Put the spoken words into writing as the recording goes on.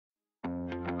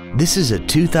This is a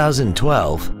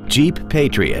 2012 Jeep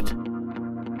Patriot.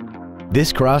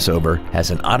 This crossover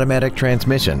has an automatic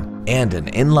transmission and an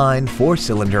inline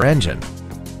 4-cylinder engine.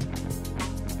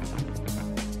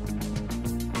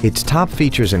 Its top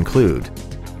features include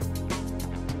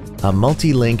a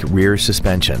multi-link rear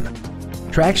suspension,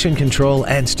 traction control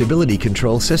and stability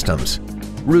control systems,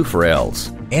 roof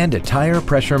rails, and a tire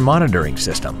pressure monitoring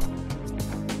system.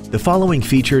 The following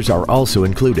features are also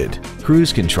included: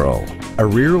 cruise control, a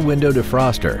rear window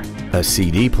defroster, a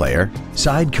CD player,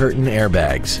 side curtain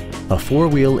airbags, a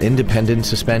 4-wheel independent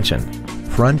suspension,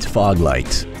 front fog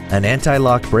lights, an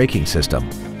anti-lock braking system,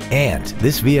 and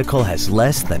this vehicle has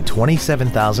less than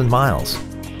 27,000 miles.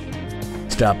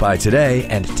 Stop by today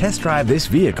and test drive this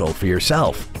vehicle for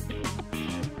yourself.